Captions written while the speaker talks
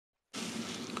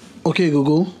Okay,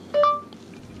 Google,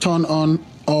 turn on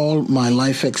all my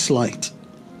Lifx light.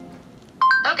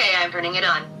 Okay, I'm turning it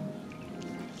on.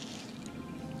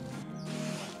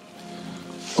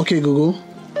 Okay, Google,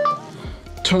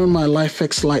 turn my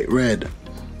Lifx light red.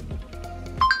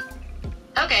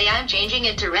 Okay, I'm changing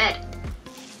it to red.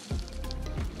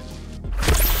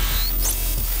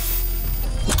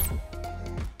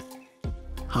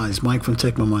 Hi, it's Mike from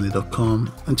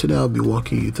TechMyMoney.com, and today I'll be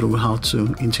walking you through how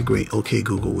to integrate OK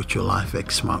Google with your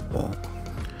Lifx smart bulb.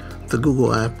 The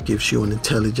Google app gives you an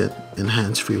intelligent and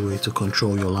hands-free way to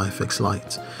control your Lifx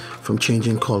lights, from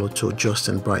changing color to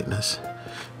adjusting brightness.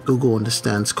 Google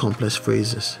understands complex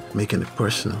phrases, making it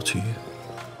personal to you.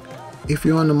 If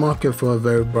you're on the market for a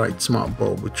very bright smart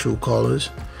bulb with true colors,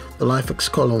 the Lifx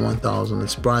Color 1000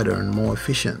 is brighter and more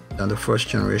efficient than the first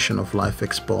generation of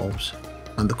Lifx bulbs,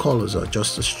 and the colors are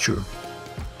just as true.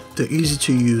 The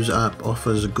easy-to-use app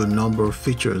offers a good number of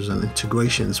features and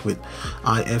integrations with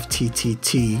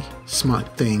IFTTT,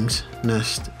 SmartThings,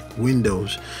 Nest,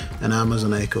 Windows, and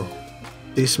Amazon Echo.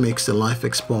 This makes the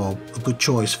Lifx bulb a good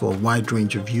choice for a wide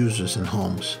range of users and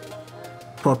homes.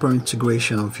 Proper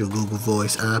integration of your Google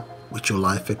Voice app with your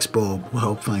Lifx bulb will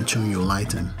help fine-tune your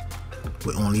lighting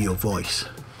with only your voice.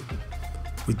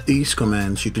 With these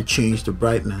commands, you can change the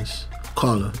brightness,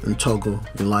 color, and toggle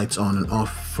your lights on and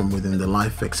off from within the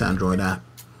Lifx Android app.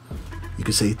 You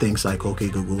can say things like, "Okay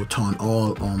Google, turn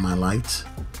all on my lights,"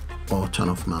 or "turn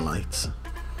off my lights."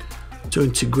 To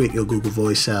integrate your Google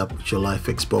Voice app with your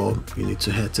Lifx bulb, you need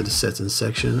to head to the settings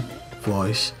section,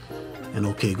 voice, and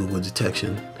OK Google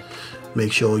detection.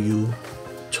 Make sure you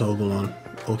toggle on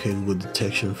OK Google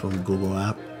detection from Google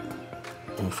app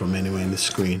or from anywhere in the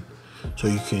screen, so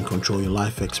you can control your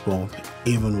Lifx bulb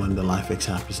even when the Lifx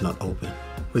app is not open.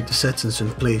 With the settings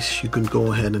in place, you can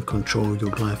go ahead and control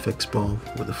your Lifx bulb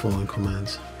with the following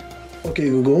commands. Okay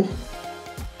Google,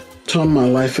 turn my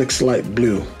Lifx light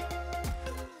blue.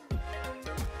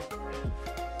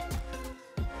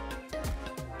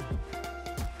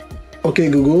 Okay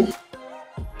Google,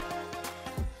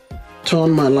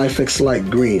 turn my Lifx light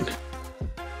green.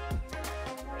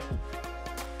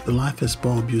 The Lifx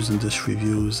bulb used in this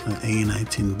review is an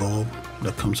A19 bulb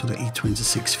that comes with an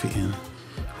E26 fitting,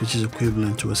 which is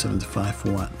equivalent to a 75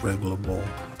 watt regular bulb.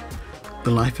 The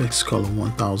Lifx Color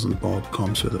 1000 bulb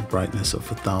comes with a brightness of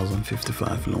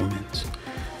 1055 lumens.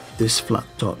 This flat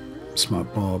top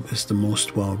smart bulb is the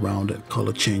most well-rounded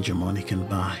color changer money can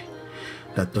buy,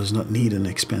 that does not need an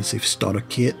expensive starter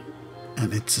kit,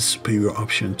 and it's a superior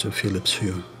option to Philips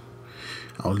Hue.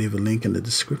 I'll leave a link in the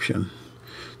description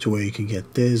to where you can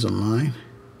get this online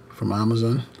from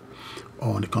Amazon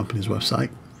or on the company's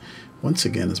website. Once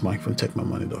again, it's Mike from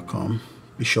TechMyMoney.com.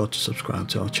 Be sure to subscribe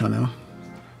to our channel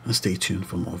and stay tuned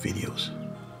for more videos.